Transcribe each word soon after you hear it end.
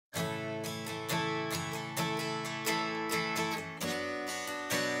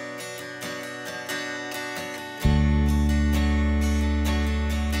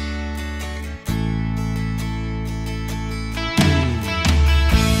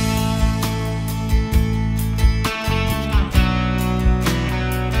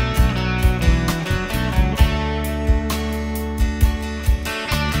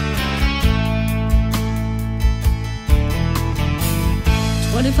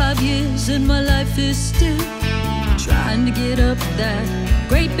25 years and my life is still trying to get up that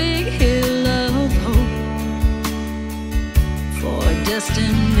great big hill of hope for a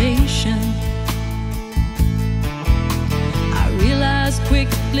destination. I realized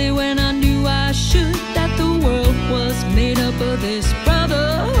quickly when I knew I should that the world was made up of this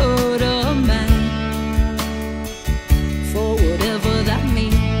brotherhood of man, for whatever that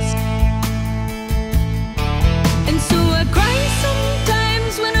means. And so I cry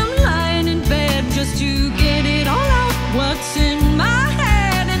sometimes when I'm lying in bed just to get it all out what's in my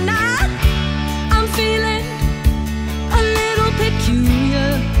head. And I'm feeling a little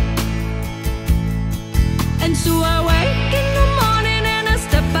peculiar. And so I wake in the morning and I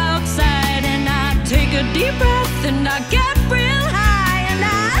step outside and I take a deep breath and I get real high and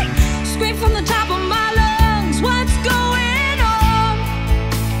I scream from the top of my lungs, what's going on?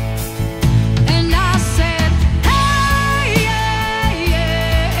 And I said, hey, yeah,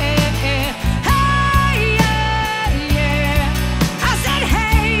 yeah, hey, yeah, yeah. I said,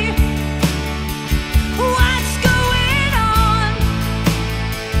 hey, what's going on?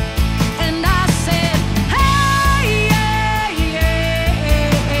 And I said, hey, yeah, yeah,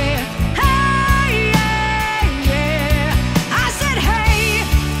 hey, yeah, yeah. I said, hey,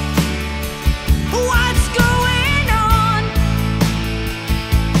 what's going on?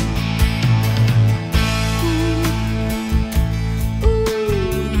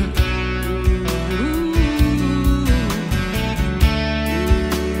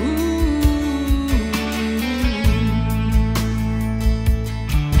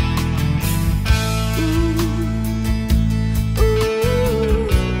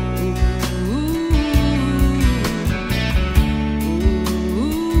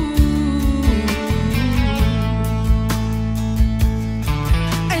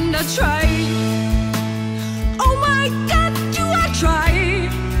 And I tried. Oh my God, do I try?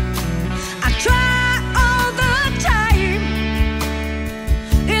 I try all the time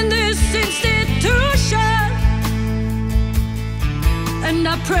in this institution, and I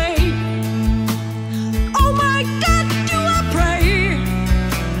pray. Oh my God, do I pray?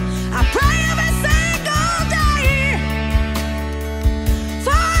 I pray every single day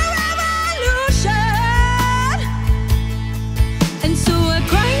for a revolution. And so I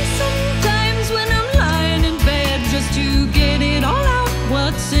cry sometimes when I'm lying in bed just to get it all out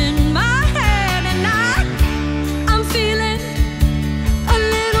what's in my head. And I'm feeling a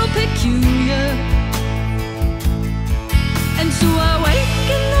little peculiar. And so I wake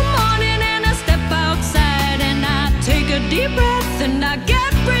in the morning and I step outside and I take a deep breath and I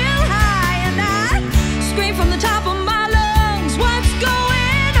get real high and I scream from the top of my lungs, what's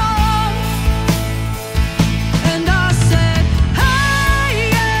going on? And I said, hey,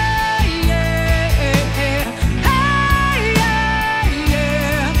 yeah, yeah, hey, yeah,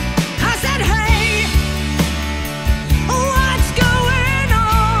 yeah. I said, hey, what's going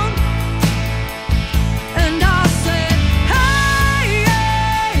on? And I said, hey,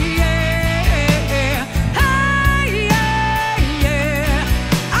 yeah, yeah, hey, yeah, yeah.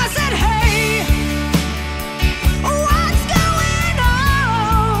 I said, hey, what's going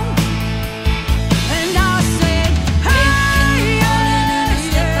on? And I said, hey, yeah,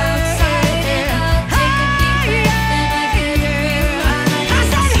 step outside and I take a deep breath and I get real high. I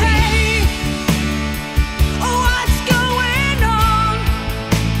said, hey, what's going on?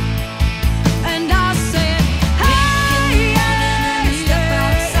 And I said, hey, yeah, step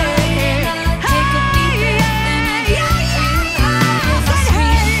outside and I take a deep breath and I get real high. I said,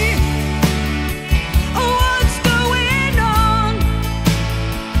 hey, what's going on?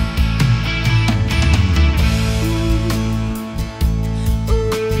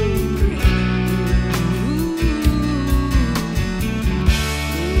 Ooh.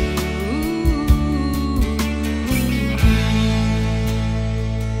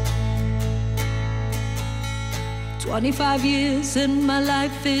 25 years and my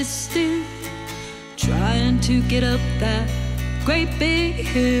life is still trying to get up that great big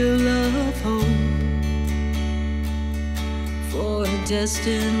hill of hope for a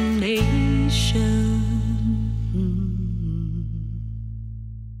destination.